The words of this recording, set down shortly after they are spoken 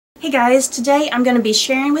Hey guys, today I'm going to be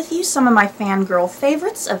sharing with you some of my fangirl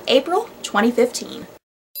favorites of April 2015.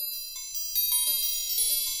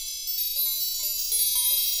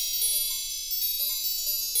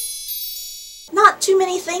 Not too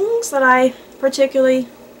many things that I particularly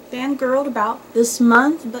fangirled about this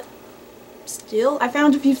month, but still, I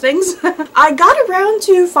found a few things. I got around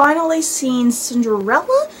to finally seeing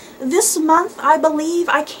Cinderella this month, I believe.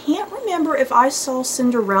 I can't remember if I saw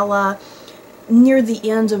Cinderella near the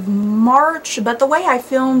end of March, but the way I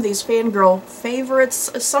film these fangirl favorites,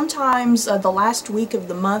 sometimes the last week of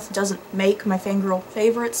the month doesn't make my fangirl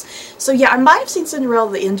favorites. So yeah, I might have seen Cinderella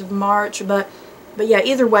at the end of March, but yeah,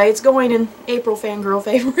 either way, it's going in April fangirl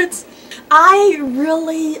favorites. I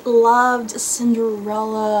really loved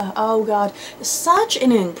Cinderella. Oh god, such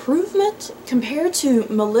an improvement compared to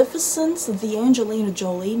Maleficent, the Angelina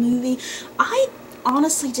Jolie movie. I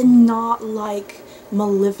honestly did not like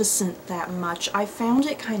Maleficent that much. I found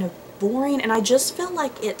it kind of boring, and I just felt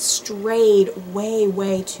like it strayed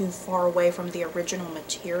way too far away from the original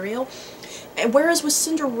material. Whereas with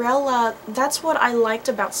Cinderella, that's what I liked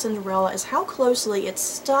about Cinderella, is how closely it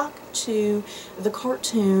stuck to the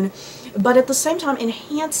cartoon, but at the same time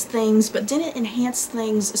enhanced things, but didn't enhance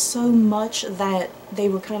things so much that they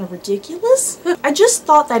were kind of ridiculous. I just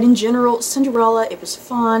thought that in general, Cinderella, it was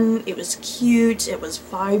fun, it was cute, it was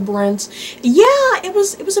vibrant. Yeah, it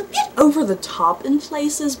was a bit over the top in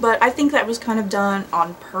places, but I think that was kind of done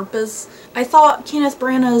on purpose. I thought Kenneth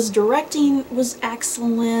Branagh's directing was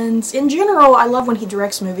excellent. In general, I love when he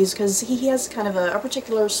directs movies because he has kind of a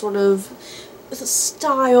particular sort of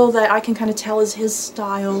style that I can kind of tell is his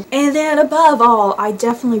style. And then above all, I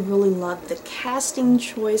definitely really love the casting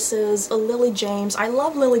choices. Lily James, I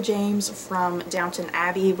love Lily James from Downton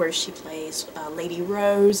Abbey, where she plays Lady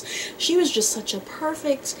Rose. She was just such a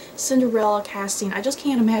perfect Cinderella casting. I just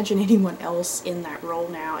can't imagine anyone else in that role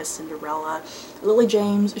now as Cinderella. Lily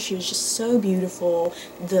James, she was just so beautiful.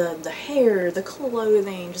 The hair, the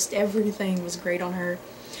clothing, just everything was great on her.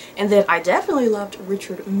 And then I definitely loved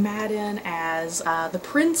Richard Madden as the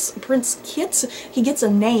Prince Kit. He gets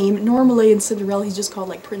a name. Normally in Cinderella he's just called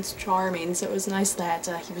like Prince Charming, so it was nice that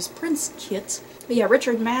he was Prince Kit. But yeah,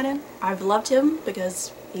 Richard Madden, I've loved him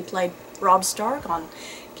because he played Robb Stark on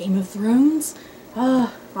Game of Thrones.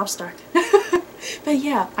 Robb Stark. But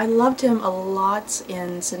yeah, I loved him a lot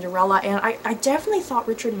in Cinderella, and I definitely thought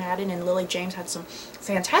Richard Madden and Lily James had some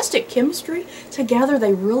fantastic chemistry together.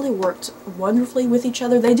 They really worked wonderfully with each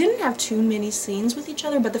other. They didn't have too many scenes with each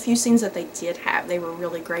other, but the few scenes that they did have, they were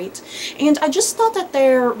really great. And I just thought that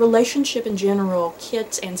their relationship in general,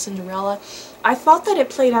 Kit and Cinderella, I thought that it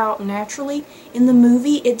played out naturally in the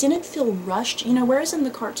movie. It didn't feel rushed, you know, whereas in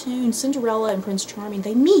the cartoon, Cinderella and Prince Charming,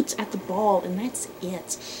 they meet at the ball and that's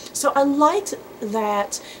it. So I liked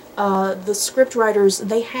that the script writers,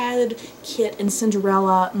 they had Kit and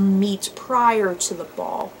Cinderella meet prior to the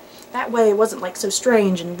ball. That way it wasn't like so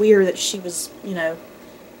strange and weird that she was, you know,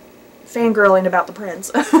 fangirling about the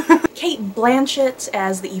prince. Cate Blanchett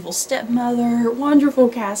as the evil stepmother, wonderful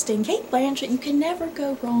casting. Cate Blanchett, you can never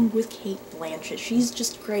go wrong with Cate Blanchett. She's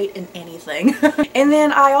just great in anything. And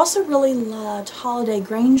then I also really loved Holliday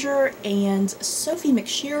Grainger and Sophie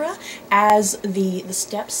McShera as the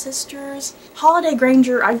stepsisters. Holliday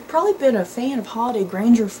Grainger, I've probably been a fan of Holliday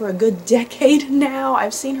Grainger for a good decade now.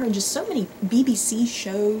 I've seen her in just so many BBC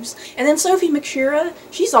shows. And then Sophie McShera,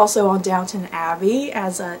 she's also on Downton Abbey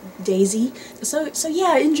as Daisy. So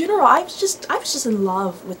yeah, in general, I was just in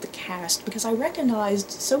love with the cast because I recognized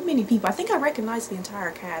so many people. I think I recognized the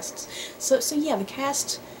entire cast. So yeah, the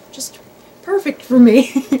cast just perfect for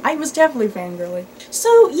me. I was definitely fangirling.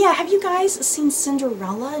 So yeah, have you guys seen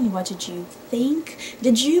Cinderella and what did you think?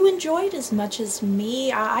 Did you enjoy it as much as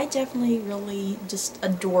me? I definitely really just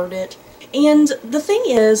adored it. And the thing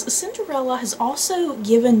is, Cinderella has also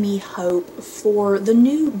given me hope for the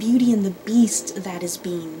new Beauty and the Beast that is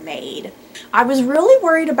being made. I was really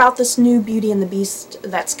worried about this new Beauty and the Beast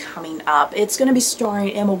that's coming up. It's going to be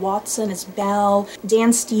starring Emma Watson as Belle,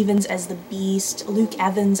 Dan Stevens as the Beast, Luke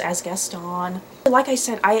Evans as Gaston. Like I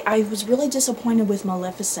said, I was really disappointed with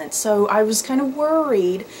Maleficent, so I was kind of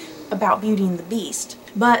worried about Beauty and the Beast.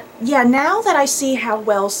 But yeah, now that I see how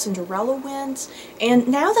well Cinderella went, and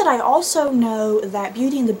now that I also know that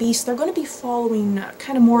Beauty and the Beast, they're going to be following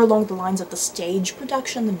kind of more along the lines of the stage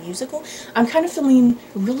production, the musical, I'm kind of feeling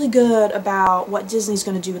really good about what Disney's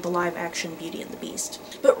going to do with the live-action Beauty and the Beast.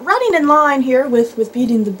 But running in line here with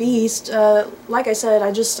Beauty and the Beast, like I said,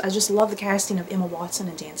 I just love the casting of Emma Watson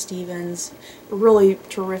and Dan Stevens. Really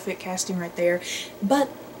terrific casting right there. But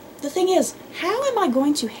the thing is, how am I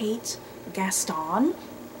going to hate Gaston?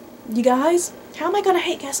 You guys, how am I going to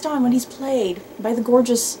hate Gaston when he's played by the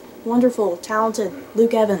gorgeous wonderful, talented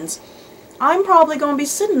Luke Evans, I'm probably going to be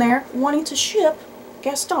sitting there wanting to ship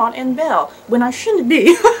Gaston and Belle when I shouldn't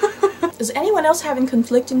be. Is anyone else having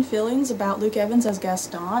conflicting feelings about Luke Evans as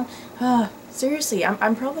Gaston? Seriously,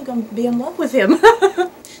 I'm probably going to be in love with him.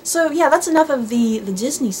 So yeah, that's enough of the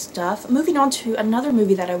Disney stuff. Moving on to another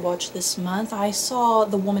movie that I watched this month. I saw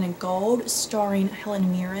The Woman in Gold, starring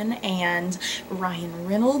Helen Mirren and Ryan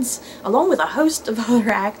Reynolds, along with a host of other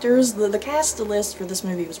actors. The cast list for this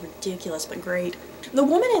movie was ridiculous, but great. The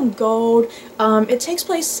Woman in Gold, it takes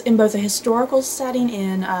place in both a historical setting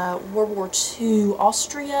in World War II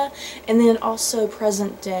Austria, and then also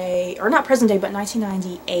present day, or not present day, but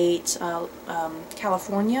 1998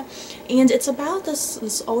 California. And it's about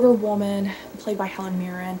this older woman played by Helen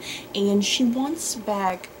Mirren, and she wants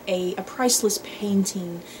back a priceless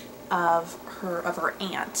painting of her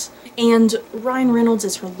aunt. And Ryan Reynolds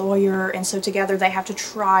is her lawyer, and so together they have to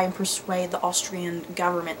try and persuade the Austrian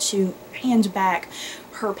government to hand back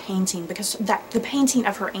her painting, because the painting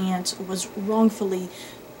of her aunt was wrongfully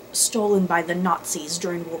stolen by the Nazis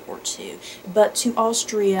during World War II. But to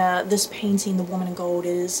Austria, this painting, The Woman in Gold,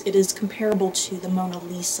 it is comparable to the Mona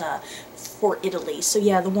Lisa for Italy. So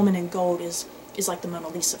yeah, The Woman in Gold is like the Mona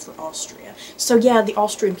Lisa for Austria. So yeah, the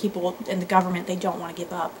Austrian people and the government, they don't want to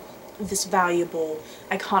give up this valuable,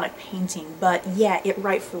 iconic painting, but yeah, it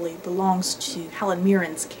rightfully belongs to Helen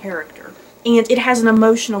Mirren's character. And it has an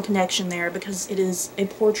emotional connection there because it is a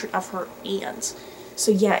portrait of her aunt. So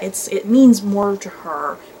yeah, it means more to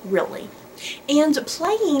her, really. And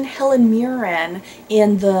playing Helen Mirren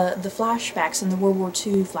in the flashbacks, in the World War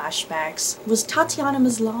II flashbacks, was Tatiana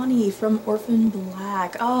Maslany from Orphan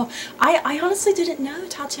Black. Oh, I honestly didn't know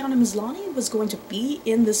Tatiana Maslany was going to be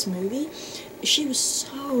in this movie. She was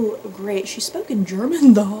so great. She spoke in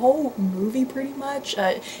German the whole movie, pretty much.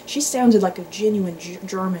 She sounded like a genuine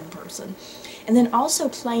German person. And then also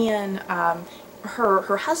playing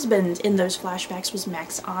her husband in those flashbacks was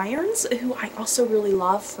Max Irons, who I also really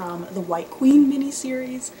love from the White Queen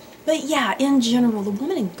miniseries. But yeah, in general, The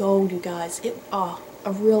Woman in Gold, you guys,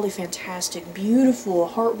 a really fantastic, beautiful,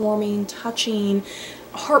 heartwarming, touching,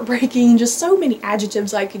 heartbreaking, just so many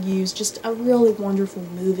adjectives I could use. Just a really wonderful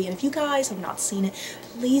movie. And if you guys have not seen it,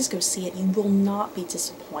 please go see it. You will not be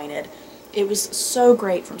disappointed. It was so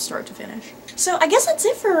great from start to finish. So I guess that's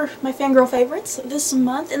it for my fangirl favorites this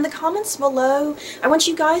month. In the comments below, I want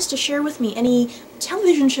you guys to share with me any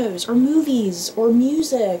television shows or movies or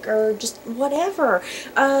music or just whatever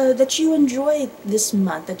that you enjoyed this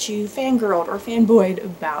month, that you fangirled or fanboyed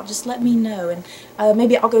about. Just let me know, and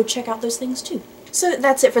maybe I'll go check out those things too. So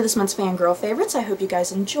that's it for this month's fangirl favorites. I hope you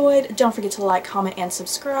guys enjoyed. Don't forget to like, comment, and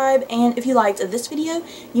subscribe. And if you liked this video,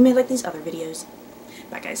 you may like these other videos.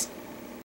 Bye guys.